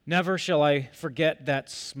Never shall I forget that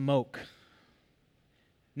smoke.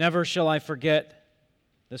 Never shall I forget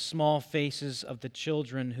the small faces of the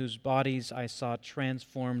children whose bodies I saw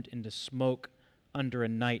transformed into smoke under a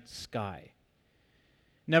night sky.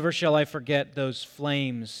 Never shall I forget those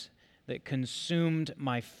flames that consumed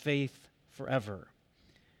my faith forever.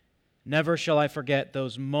 Never shall I forget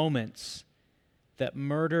those moments that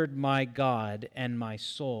murdered my God and my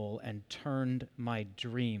soul and turned my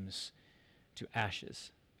dreams to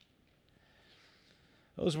ashes.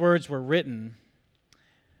 Those words were written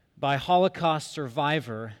by Holocaust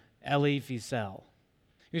survivor Elie Wiesel.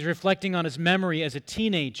 He was reflecting on his memory as a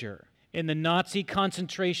teenager in the Nazi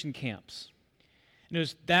concentration camps. And it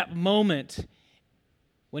was that moment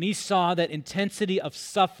when he saw that intensity of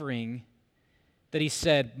suffering that he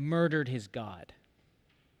said murdered his God.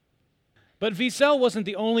 But Wiesel wasn't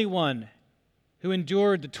the only one who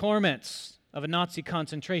endured the torments of a Nazi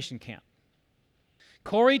concentration camp.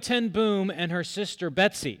 Corrie ten Boom and her sister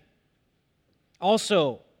Betsy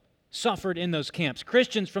also suffered in those camps.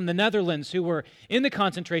 Christians from the Netherlands who were in the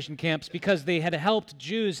concentration camps because they had helped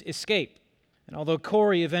Jews escape. And although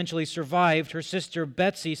Corrie eventually survived, her sister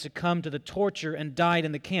Betsy succumbed to the torture and died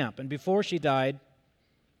in the camp. And before she died,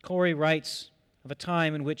 Corrie writes of a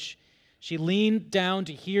time in which she leaned down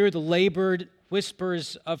to hear the labored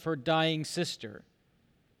whispers of her dying sister.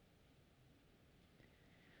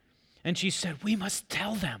 And she said, "We must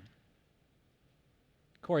tell them."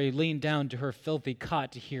 Corrie leaned down to her filthy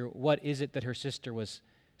cot to hear what is it that her sister was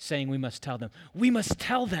saying. We must tell them. We must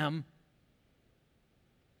tell them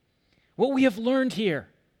what we have learned here.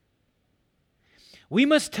 We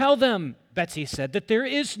must tell them, Betsy said, that there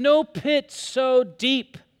is no pit so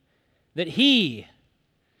deep that he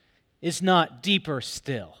is not deeper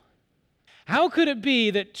still. How could it be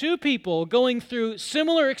that two people going through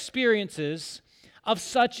similar experiences of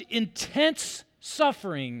such intense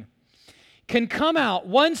suffering can come out,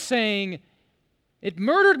 one saying, "It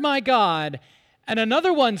murdered my God," and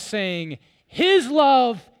another one saying, "His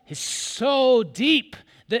love is so deep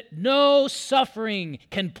that no suffering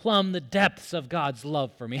can plumb the depths of God's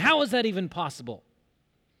love for me"? How is that even possible?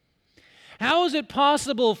 How is it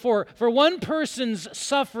possible for one person's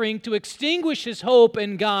suffering to extinguish his hope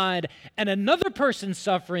in God and another person's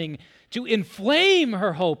suffering to inflame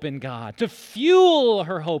her hope in God, to fuel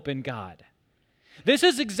her hope in God? This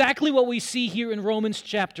is exactly what we see here in Romans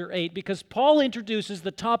chapter 8, because Paul introduces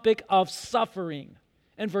the topic of suffering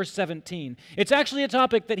in verse 17. It's actually a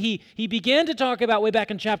topic that he began to talk about way back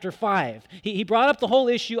in chapter 5. He brought up the whole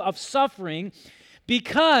issue of suffering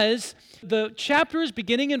because the chapters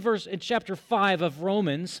beginning in chapter 5 of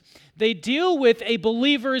Romans, they deal with a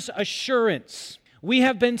believer's assurance. We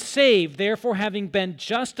have been saved, therefore having been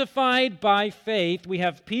justified by faith, we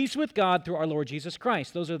have peace with God through our Lord Jesus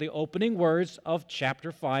Christ. Those are the opening words of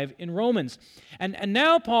chapter 5 in Romans. And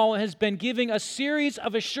now Paul has been giving a series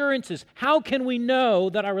of assurances. How can we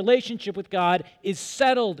know that our relationship with God is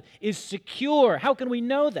settled, is secure? How can we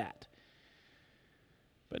know that?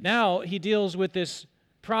 But now he deals with this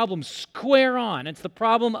problem square on. It's the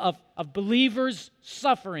problem of believers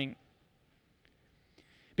suffering.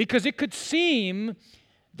 Because it could seem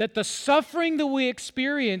that the suffering that we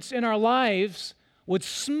experience in our lives would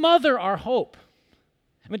smother our hope.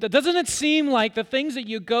 I mean, doesn't it seem like the things that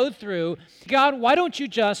you go through, God, why don't you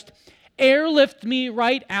just airlift me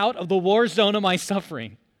right out of the war zone of my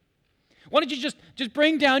suffering? Why don't you just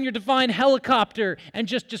bring down your divine helicopter and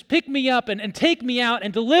just pick me up and take me out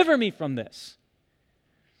and deliver me from this?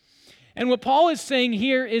 And what Paul is saying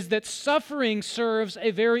here is that suffering serves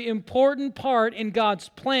a very important part in God's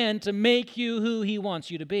plan to make you who He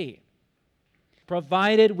wants you to be,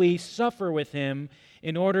 provided we suffer with Him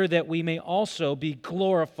in order that we may also be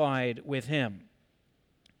glorified with Him.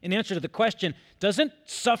 In answer to the question, doesn't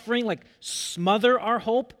suffering smother our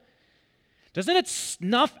hope? Doesn't it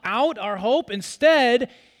snuff out our hope?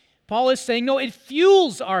 Instead, Paul is saying, no, it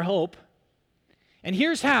fuels our hope. And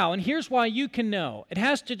here's how, and here's why you can know. It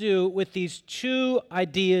has to do with these two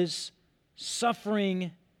ideas,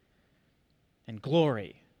 suffering and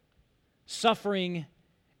glory. Suffering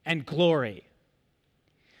and glory.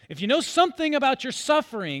 If you know something about your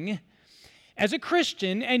suffering as a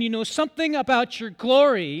Christian and you know something about your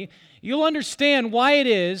glory, you'll understand why it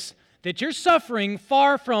is that your suffering,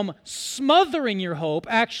 far from smothering your hope,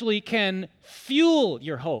 actually can fuel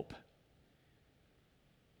your hope.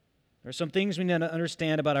 There are some things we need to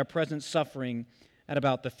understand about our present suffering and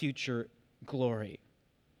about the future glory.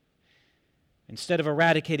 Instead of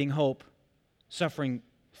eradicating hope, suffering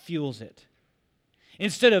fuels it.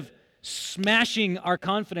 Instead of smashing our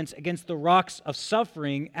confidence against the rocks of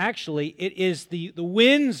suffering, actually, it is the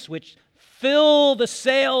winds which fill the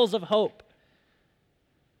sails of hope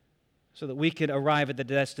so that we can arrive at the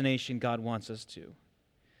destination God wants us to.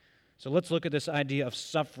 So let's look at this idea of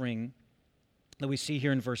suffering that we see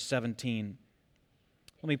here in verse 17.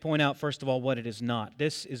 Let me point out, first of all, what it is not.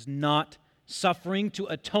 This is not suffering to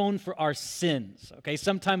atone for our sins. Okay,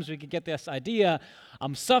 sometimes we can get this idea,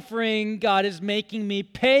 I'm suffering, God is making me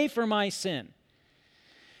pay for my sin.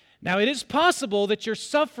 Now, it is possible that your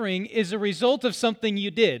suffering is a result of something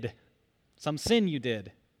you did, some sin you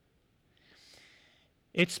did.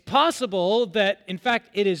 It's possible that, in fact,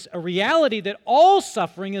 it is a reality that all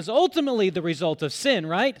suffering is ultimately the result of sin,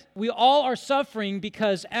 right? We all are suffering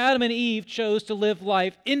because Adam and Eve chose to live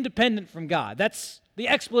life independent from God. That's the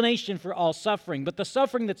explanation for all suffering. But the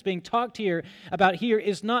suffering that's being talked about here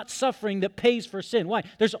is not suffering that pays for sin. Why?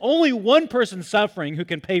 There's only one person suffering who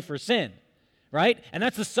can pay for sin, right? And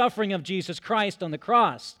that's the suffering of Jesus Christ on the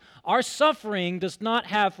cross. Our suffering does not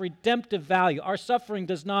have redemptive value. Our suffering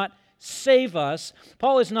does not save us.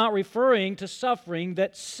 Paul is not referring to suffering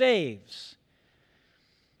that saves.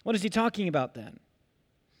 What is he talking about then?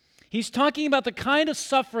 He's talking about the kind of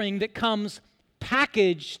suffering that comes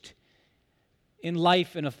packaged in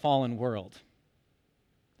life in a fallen world.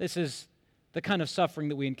 This is the kind of suffering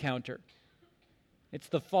that we encounter. It's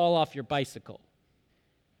the fall off your bicycle.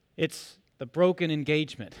 It's the broken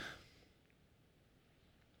engagement.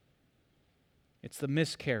 It's the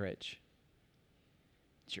miscarriage.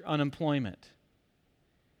 It's your unemployment.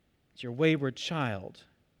 It's your wayward child.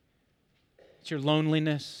 It's your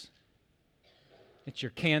loneliness. It's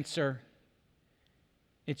your cancer.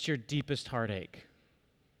 It's your deepest heartache.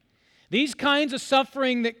 These kinds of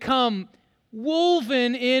suffering that come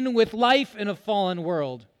woven in with life in a fallen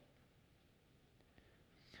world.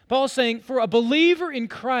 Paul's saying, for a believer in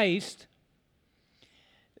Christ,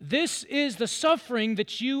 this is the suffering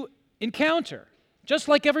that you encounter, just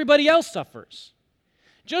like everybody else suffers.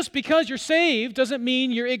 Just because you're saved doesn't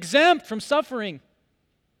mean you're exempt from suffering.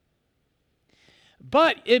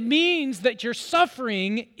 But it means that your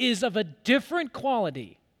suffering is of a different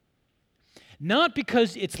quality. Not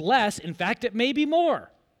because it's less, in fact, it may be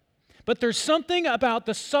more. But there's something about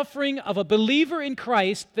the suffering of a believer in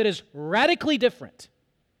Christ that is radically different.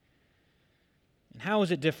 And how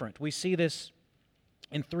is it different? We see this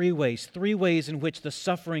in three ways in which the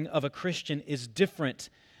suffering of a Christian is different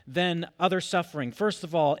than other suffering. First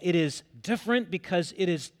of all, it is different because it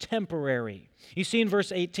is temporary. You see in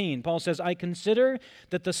verse 18, Paul says, I consider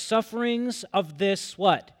that the sufferings of this,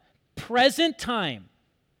 what? Present time.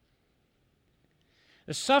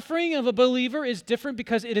 The suffering of a believer is different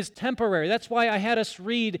because it is temporary. That's why I had us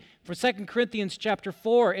read from 2 Corinthians chapter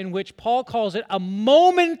 4, in which Paul calls it a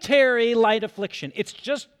momentary light affliction. It's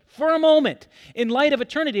just for a moment, in light of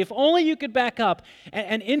eternity. If only you could back up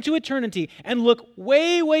and into eternity and look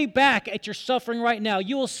way, way back at your suffering right now,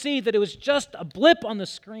 you will see that it was just a blip on the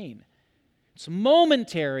screen. It's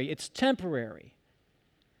momentary, it's temporary.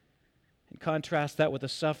 And contrast that with the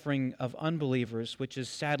suffering of unbelievers, which is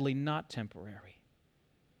sadly not temporary.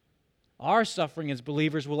 Our suffering as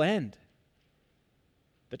believers will end.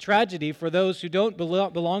 The tragedy for those who don't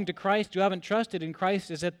belong to Christ, who haven't trusted in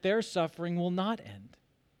Christ, is that their suffering will not end.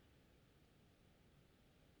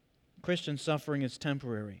 Christian suffering is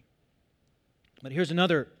temporary. But here's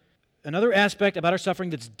another aspect about our suffering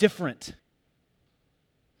that's different.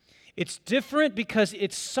 It's different because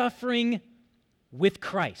it's suffering with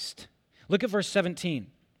Christ. Look at verse 17.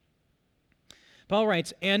 Paul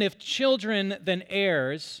writes, and if children, then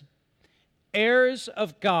heirs, heirs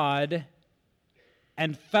of God,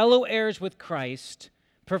 and fellow heirs with Christ,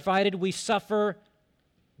 provided we suffer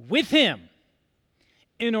with Him,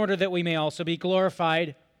 in order that we may also be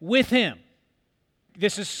glorified with Him.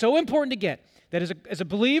 This is so important to get, that as a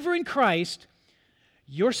believer in Christ,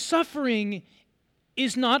 your suffering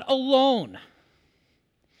is not alone.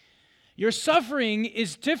 Your suffering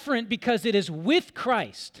is different because it is with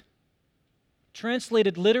Christ.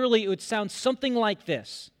 Translated literally, it would sound something like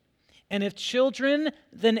this. And if children,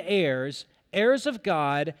 then heirs, heirs of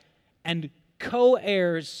God, and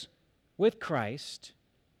co-heirs with Christ,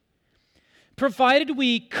 provided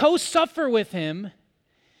we co-suffer with Him,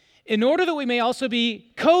 in order that we may also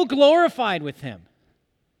be co-glorified with Him.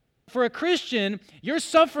 For a Christian, your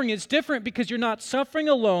suffering is different because you're not suffering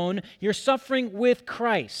alone, you're suffering with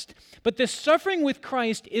Christ. But this suffering with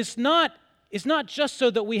Christ is not just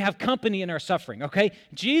so that we have company in our suffering, okay?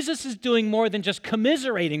 Jesus is doing more than just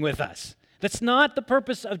commiserating with us. That's not the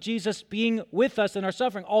purpose of Jesus being with us in our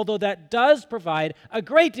suffering, although that does provide a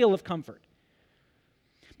great deal of comfort.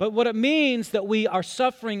 But what it means that we are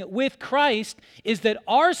suffering with Christ is that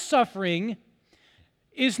our suffering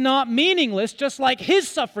is not meaningless, just like his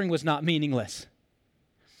suffering was not meaningless.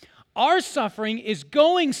 Our suffering is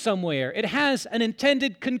going somewhere. It has an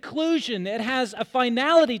intended conclusion. It has a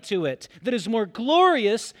finality to it that is more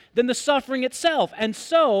glorious than the suffering itself. And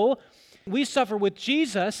so, we suffer with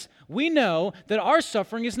Jesus. We know that our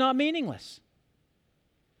suffering is not meaningless.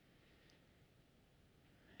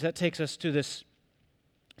 That takes us to this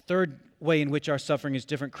third way in which our suffering is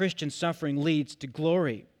different. Christian suffering leads to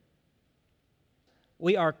glory.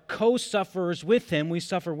 We are co-sufferers with him. We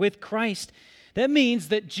suffer with Christ. That means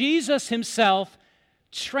that Jesus himself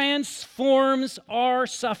transforms our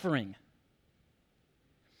suffering.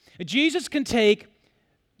 Jesus can take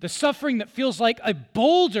the suffering that feels like a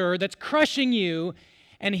boulder that's crushing you,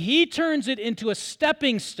 and he turns it into a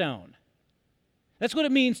stepping stone. That's what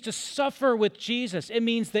it means to suffer with Jesus. It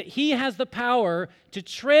means that he has the power to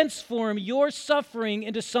transform your suffering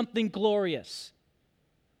into something glorious.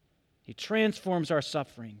 He transforms our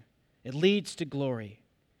suffering. It leads to glory.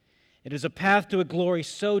 It is a path to a glory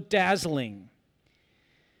so dazzling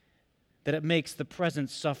that it makes the present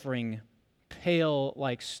suffering pale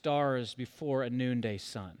like stars before a noonday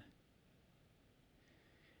sun.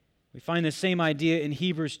 We find the same idea in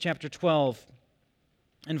Hebrews chapter 12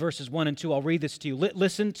 and verses 1 and 2. I'll read this to you.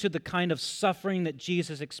 Listen to the kind of suffering that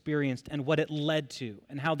Jesus experienced and what it led to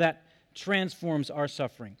and how that transforms our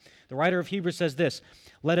suffering. The writer of Hebrews says this,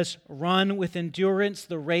 "Let us run with endurance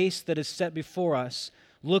the race that is set before us,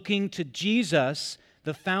 looking to Jesus,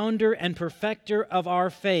 the founder and perfecter of our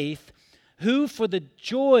faith, who for the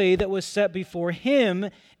joy that was set before him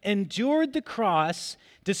endured the cross,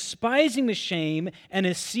 despising the shame, and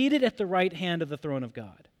is seated at the right hand of the throne of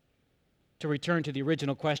God." To return to the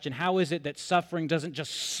original question, how is it that suffering doesn't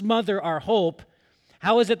just smother our hope?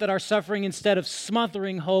 How is it that our suffering, instead of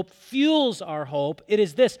smothering hope, fuels our hope? It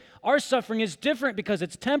is this: our suffering is different because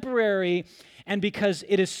it's temporary, and because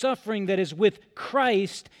it is suffering that is with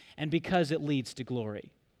Christ, and because it leads to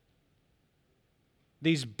glory.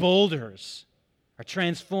 These boulders are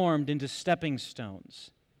transformed into stepping stones.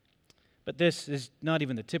 But this is not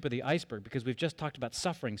even the tip of the iceberg, because we've just talked about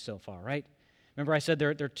suffering so far, right? Remember I said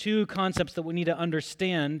there are two concepts that we need to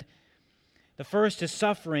understand. The first is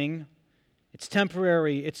suffering. It's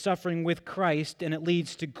temporary. It's suffering with Christ, and it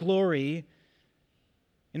leads to glory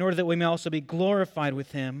in order that we may also be glorified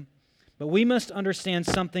with him. But we must understand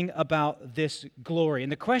something about this glory.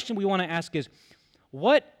 And the question we want to ask is,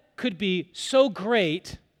 what could be so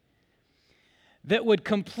great that would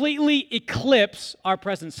completely eclipse our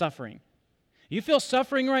present suffering? You feel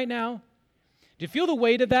suffering right now? Do you feel the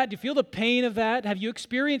weight of that? Do you feel the pain of that? Have you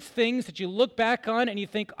experienced things that you look back on and you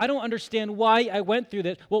think, I don't understand why I went through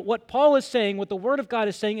this? Well, what Paul is saying, what the Word of God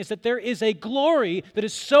is saying, is that there is a glory that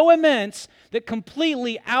is so immense that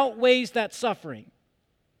completely outweighs that suffering.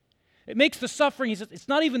 It makes the suffering, he says, it's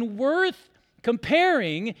not even worth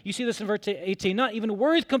comparing, you see this in verse 18, not even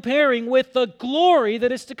worth comparing with the glory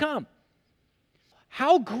that is to come.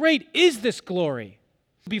 How great is this glory?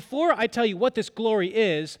 Before I tell you what this glory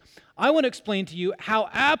is, I want to explain to you how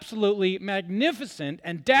absolutely magnificent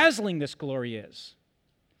and dazzling this glory is.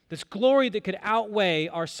 This glory that could outweigh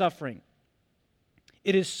our suffering.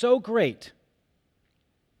 It is so great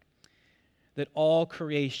that all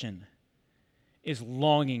creation is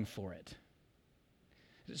longing for it.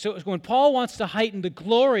 So when Paul wants to heighten the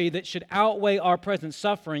glory that should outweigh our present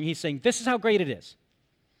suffering, he's saying, this is how great it is.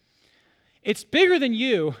 It's bigger than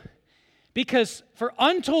you because for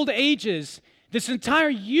untold ages, this entire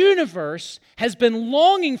universe has been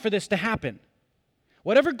longing for this to happen.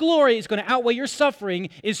 Whatever glory is going to outweigh your suffering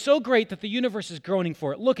is so great that the universe is groaning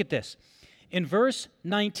for it. Look at this. In verse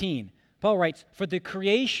 19, Paul writes, "For the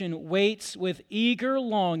creation waits with eager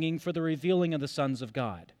longing for the revealing of the sons of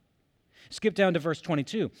God." Skip down to verse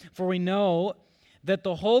 22. "For we know that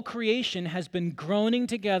the whole creation has been groaning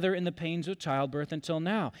together in the pains of childbirth until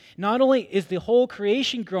now." Not only is the whole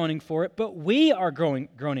creation groaning for it, but we are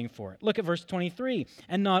groaning for it. Look at verse 23.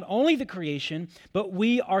 "And not only the creation, but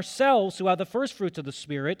we ourselves who have the first fruits of the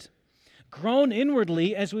Spirit, groan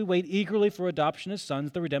inwardly as we wait eagerly for adoption as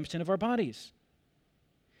sons, the redemption of our bodies."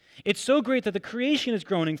 It's so great that the creation is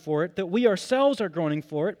groaning for it, that we ourselves are groaning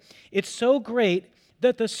for it. It's so great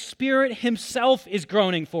that the Spirit himself is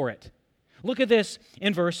groaning for it. Look at this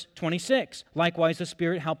in verse 26. "Likewise, the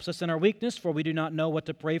Spirit helps us in our weakness, for we do not know what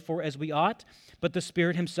to pray for as we ought, but the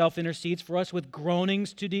Spirit himself intercedes for us with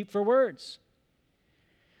groanings too deep for words."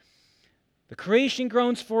 The creation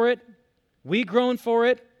groans for it. We groan for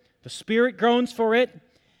it. The Spirit groans for it.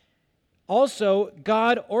 Also,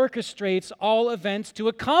 God orchestrates all events to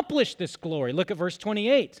accomplish this glory. Look at verse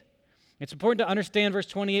 28. It's important to understand verse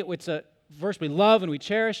 28. It's a verse we love and we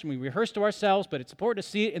cherish and we rehearse to ourselves, but it's important to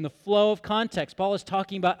see it in the flow of context. Paul is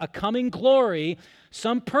talking about a coming glory,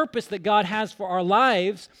 some purpose that God has for our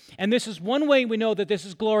lives, and this is one way we know that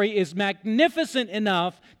this glory is magnificent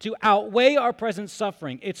enough to outweigh our present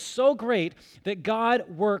suffering. It's so great that God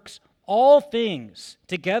works all things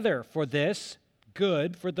together for this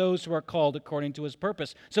good for those who are called according to his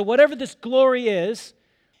purpose. So whatever this glory is,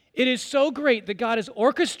 it is so great that God is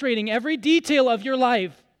orchestrating every detail of your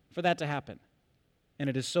life for that to happen. And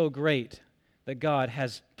it is so great that God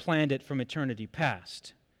has planned it from eternity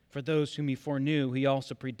past. For those whom he foreknew, he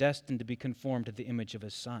also predestined to be conformed to the image of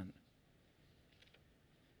his Son.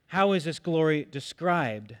 How is this glory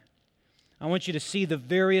described? I want you to see the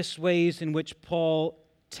various ways in which Paul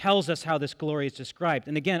tells us how this glory is described.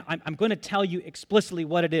 And again, I'm going to tell you explicitly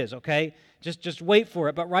what it is, okay? Just wait for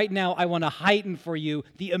it. But right now, I want to heighten for you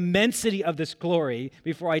the immensity of this glory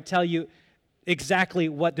before I tell you exactly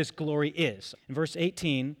what this glory is. In verse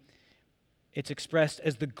 18, it's expressed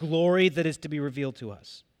as the glory that is to be revealed to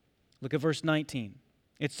us. Look at verse 19.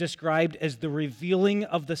 It's described as the revealing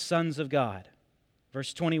of the sons of God.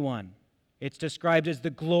 Verse 21, it's described as the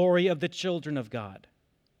glory of the children of God.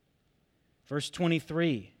 Verse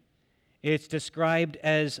 23, it's described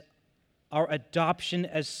as our adoption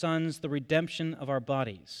as sons, the redemption of our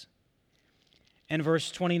bodies. And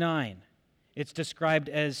verse 29, it's described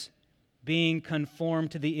as being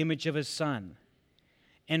conformed to the image of his Son.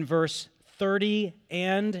 In verse 30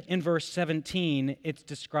 and in verse 17, it's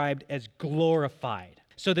described as glorified.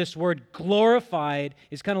 So this word glorified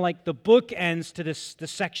is kind of like the bookends to this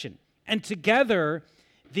section. And together,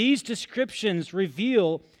 these descriptions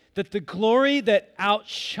reveal that the glory that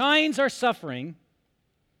outshines our suffering,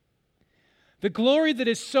 the glory that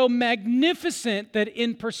is so magnificent that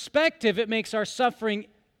in perspective it makes our suffering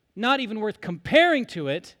not even worth comparing to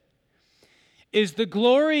it, is the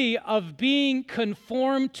glory of being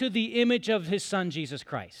conformed to the image of his Son, Jesus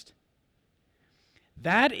Christ.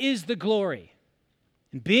 That is the glory.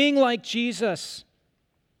 And being like Jesus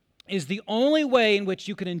is the only way in which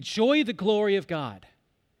you can enjoy the glory of God.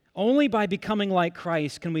 Only by becoming like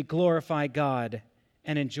Christ can we glorify God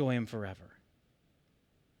and enjoy him forever.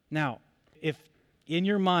 Now, if in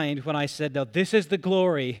your mind when I said, now this is the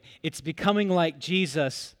glory, it's becoming like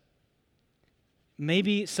Jesus,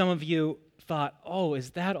 maybe some of you thought, oh, is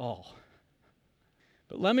that all?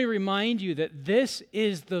 But let me remind you that this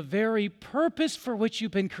is the very purpose for which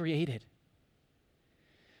you've been created.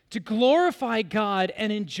 To glorify God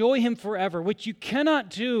and enjoy him forever, which you cannot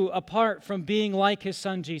do apart from being like his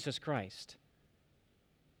Son, Jesus Christ.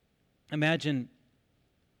 Imagine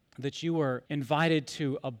that you were invited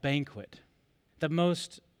to a banquet, the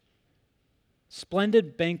most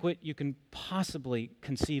splendid banquet you can possibly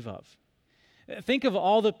conceive of. Think of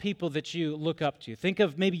all the people that you look up to. Think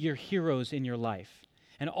of maybe your heroes in your life.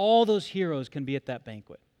 And all those heroes can be at that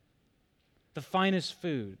banquet. The finest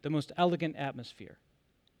food, the most elegant atmosphere.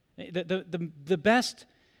 The best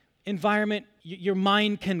environment your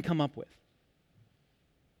mind can come up with.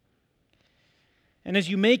 And as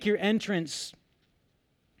you make your entrance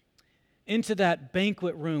into that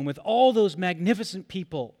banquet room with all those magnificent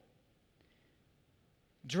people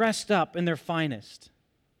dressed up in their finest,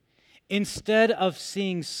 instead of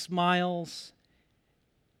seeing smiles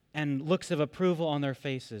and looks of approval on their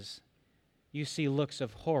faces, you see looks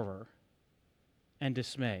of horror and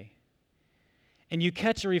dismay. And you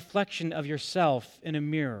catch a reflection of yourself in a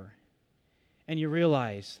mirror, and you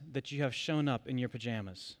realize that you have shown up in your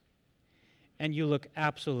pajamas, and you look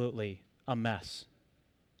absolutely a mess.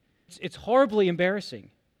 It's horribly embarrassing.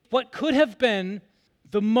 What could have been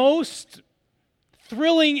the most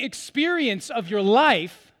thrilling experience of your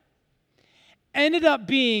life ended up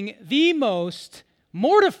being the most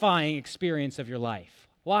mortifying experience of your life.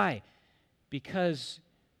 Why? Because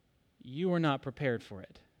you were not prepared for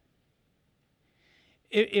it.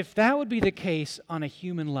 If that would be the case on a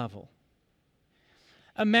human level,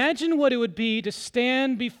 imagine what it would be to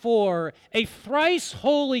stand before a thrice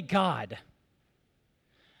holy God,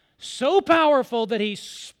 so powerful that he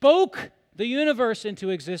spoke the universe into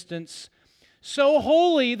existence, so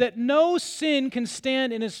holy that no sin can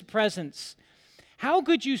stand in his presence. How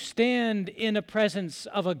could you stand in the presence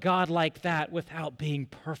of a God like that without being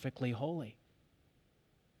perfectly holy?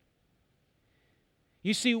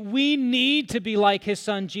 You see, we need to be like his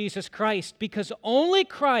Son, Jesus Christ, because only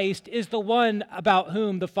Christ is the one about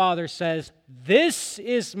whom the Father says, "This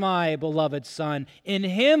is my beloved Son. In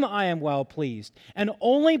him I am well pleased." And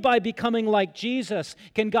only by becoming like Jesus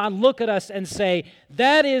can God look at us and say,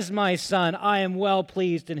 "That is my Son. I am well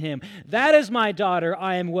pleased in him. That is my daughter.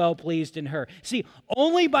 I am well pleased in her." See,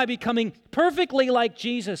 only by becoming perfectly like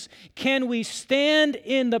Jesus can we stand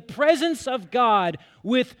in the presence of God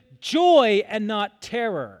with joy and not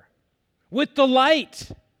terror, with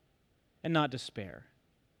delight and not despair.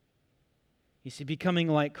 You see, becoming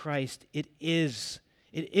like Christ, it is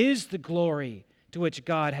the glory to which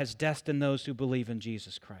God has destined those who believe in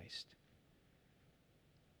Jesus Christ.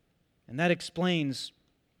 And that explains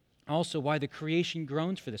also why the creation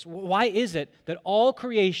groans for this. Why is it that all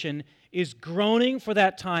creation is groaning for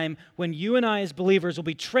that time when you and I as believers will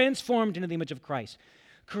be transformed into the image of Christ?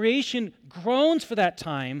 Creation groans for that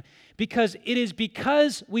time because it is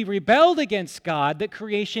because we rebelled against God that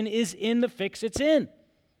creation is in the fix it's in.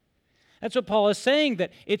 That's what Paul is saying,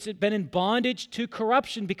 that it's been in bondage to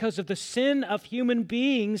corruption because of the sin of human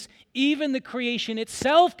beings. Even the creation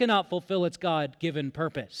itself cannot fulfill its God-given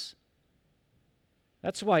purpose.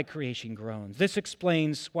 That's why creation groans. This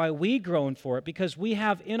explains why we groan for it, because we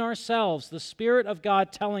have in ourselves the Spirit of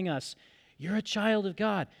God telling us, "You're a child of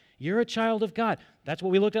God. You're a child of God." That's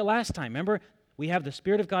what we looked at last time. Remember? We have the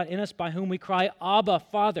Spirit of God in us by whom we cry, "Abba,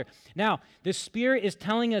 Father." Now, the Spirit is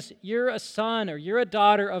telling us you're a son or you're a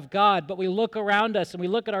daughter of God, but we look around us and we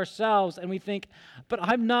look at ourselves and we think, "But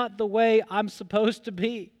I'm not the way I'm supposed to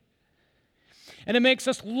be." And it makes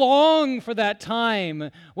us long for that time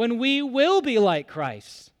when we will be like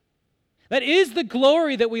Christ. That is the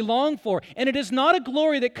glory that we long for. And it is not a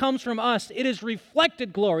glory that comes from us. It is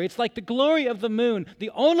reflected glory. It's like the glory of the moon.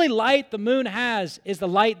 The only light the moon has is the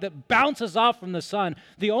light that bounces off from the sun.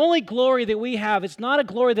 The only glory that we have is not a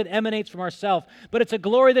glory that emanates from ourselves, but it's a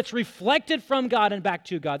glory that's reflected from God and back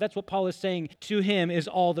to God. That's what Paul is saying. To him is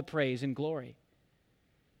all the praise and glory.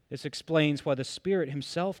 This explains why the Spirit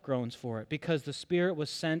himself groans for it, because the Spirit was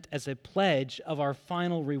sent as a pledge of our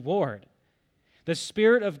final reward. The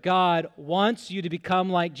Spirit of God wants you to become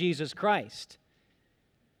like Jesus Christ.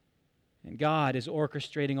 And God is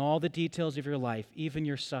orchestrating all the details of your life, even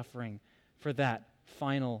your suffering, for that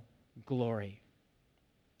final glory.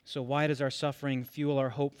 So why does our suffering fuel our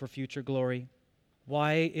hope for future glory?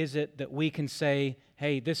 Why is it that we can say,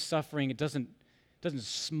 "Hey, this suffering, it doesn't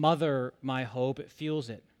smother my hope, it fuels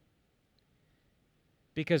it"?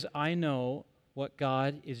 Because I know what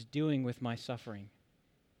God is doing with my suffering.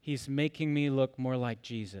 He's making me look more like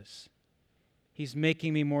Jesus. He's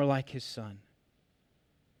making me more like his Son.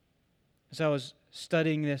 As I was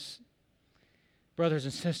studying this, brothers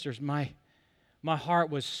and sisters, my heart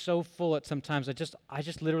was so full at sometimes I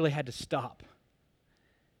just literally had to stop.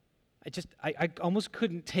 I almost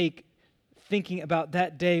couldn't take thinking about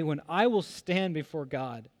that day when I will stand before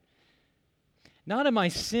God. Not in my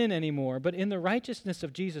sin anymore, but in the righteousness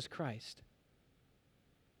of Jesus Christ.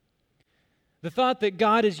 The thought that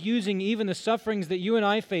God is using even the sufferings that you and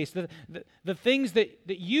I face, the things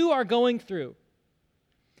that you are going through.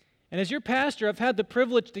 And as your pastor, I've had the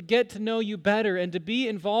privilege to get to know you better and to be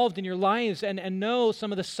involved in your lives and know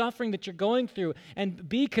some of the suffering that you're going through and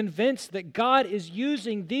be convinced that God is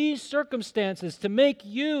using these circumstances to make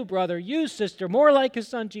you, brother, you, sister, more like his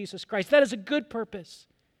Son, Jesus Christ. That is a good purpose.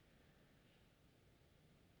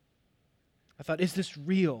 I thought, is this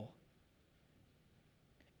real?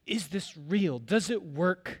 Is this real? Does it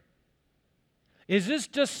work? Is this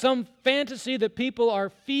just some fantasy that people are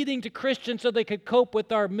feeding to Christians so they could cope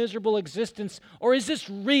with our miserable existence? Or is this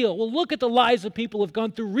real? Well, look at the lives of people who have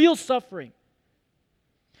gone through real suffering.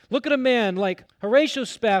 Look at a man like Horatio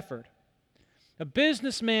Spafford, a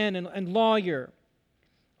businessman and lawyer.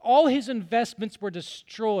 All his investments were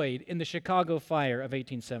destroyed in the Chicago fire of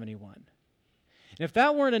 1871. And if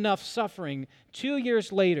that weren't enough suffering, 2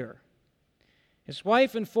 years later, his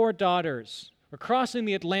wife and 4 daughters were crossing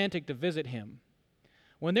the Atlantic to visit him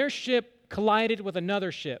when their ship collided with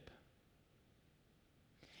another ship.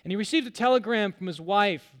 And he received a telegram from his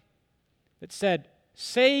wife that said,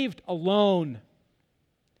 "Saved alone."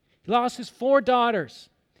 He lost his 4 daughters.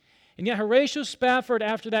 And yet Horatio Spafford,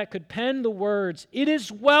 after that, could pen the words, "It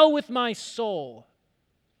is well with my soul."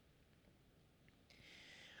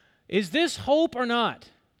 Is this hope or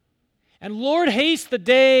not? And Lord, haste the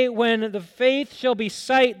day when the faith shall be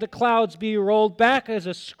sight, the clouds be rolled back as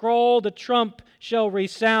a scroll, the trump shall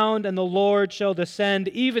resound, and the Lord shall descend.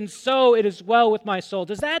 Even so it is well with my soul.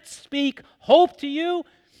 Does that speak hope to you?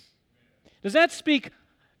 Does that speak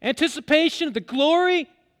anticipation of the glory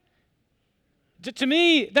To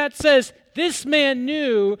me, that says this man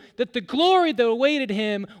knew that the glory that awaited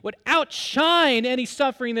him would outshine any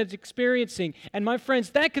suffering that he's experiencing. And my friends,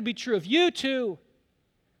 that could be true of you too.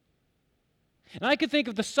 And I could think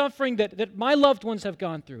of the suffering that my loved ones have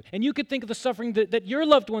gone through. And you could think of the suffering that your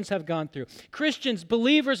loved ones have gone through. Christians,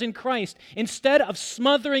 believers in Christ, instead of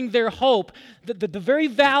smothering their hope, the very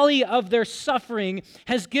valley of their suffering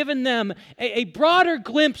has given them a broader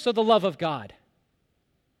glimpse of the love of God.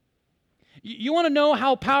 You want to know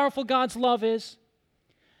how powerful God's love is?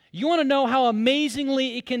 You want to know how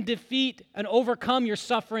amazingly it can defeat and overcome your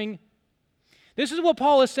suffering? This is what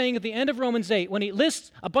Paul is saying at the end of Romans 8 when he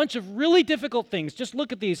lists a bunch of really difficult things. Just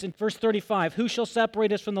look at these in verse 35. Who shall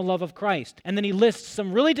separate us from the love of Christ? And then he lists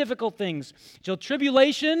some really difficult things. Shall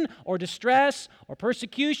tribulation or distress or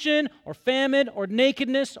persecution or famine or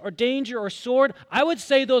nakedness or danger or sword? I would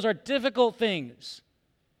say those are difficult things.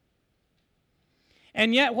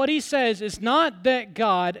 And yet what he says is not that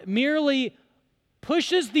God merely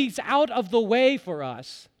pushes these out of the way for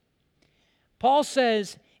us. Paul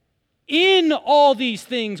says, in all these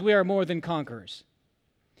things we are more than conquerors.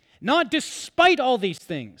 Not despite all these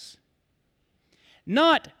things.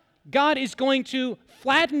 Not God is going to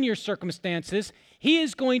flatten your circumstances. He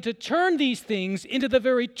is going to turn these things into the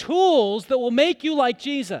very tools that will make you like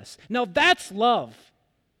Jesus. Now that's love.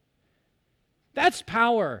 That's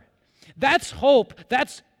power. That's hope.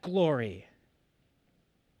 That's glory.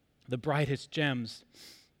 The brightest gems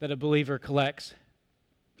that a believer collects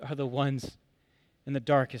are the ones in the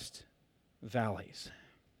darkest valleys.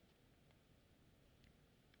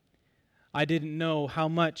 I didn't know how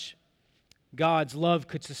much God's love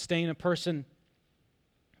could sustain a person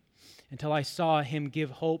until I saw him give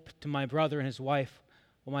hope to my brother and his wife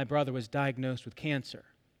while my brother was diagnosed with cancer.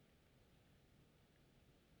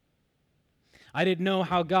 I didn't know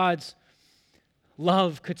how God's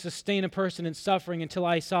love could sustain a person in suffering until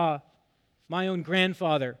I saw my own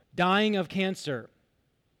grandfather dying of cancer.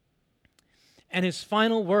 And his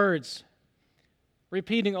final words,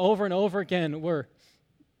 repeating over and over again, were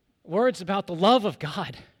words about the love of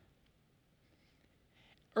God,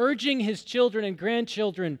 urging his children and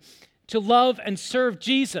grandchildren to love and serve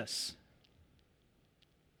Jesus.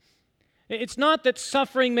 It's not that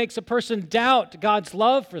suffering makes a person doubt God's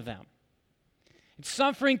love for them.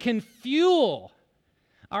 Suffering can fuel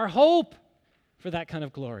our hope for that kind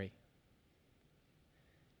of glory.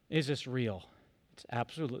 Is this real? It's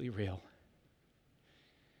absolutely real.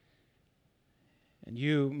 And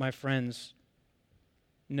you, my friends,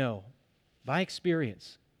 know by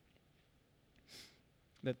experience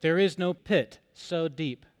that there is no pit so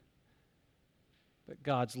deep, but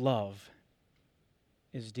God's love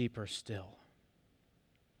is deeper still.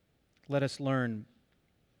 Let us learn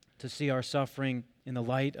to see our suffering in the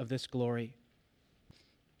light of this glory.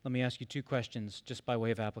 Let me ask you two questions just by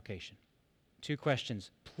way of application. Two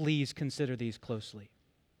questions. Please consider these closely.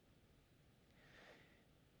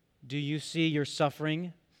 Do you see your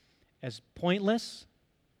suffering as pointless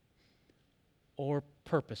or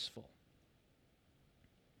purposeful?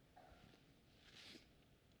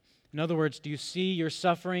 In other words, do you see your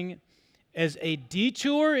suffering as a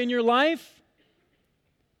detour in your life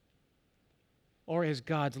or as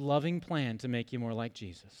God's loving plan to make you more like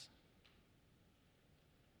Jesus?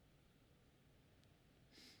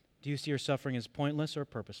 Do you see your suffering as pointless or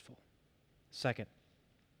purposeful? Second,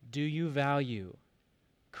 do you value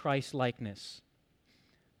Christ-likeness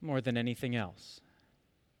more than anything else?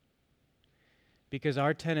 Because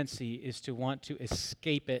our tendency is to want to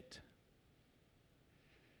escape it,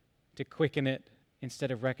 to quicken it,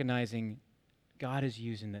 instead of recognizing God is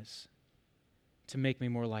using this to make me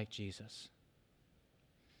more like Jesus.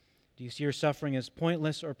 Do you see your suffering as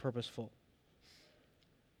pointless or purposeful?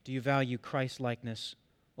 Do you value Christ-likeness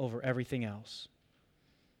over everything else?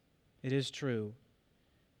 It is true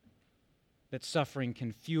that suffering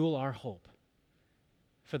can fuel our hope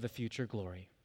for the future glory.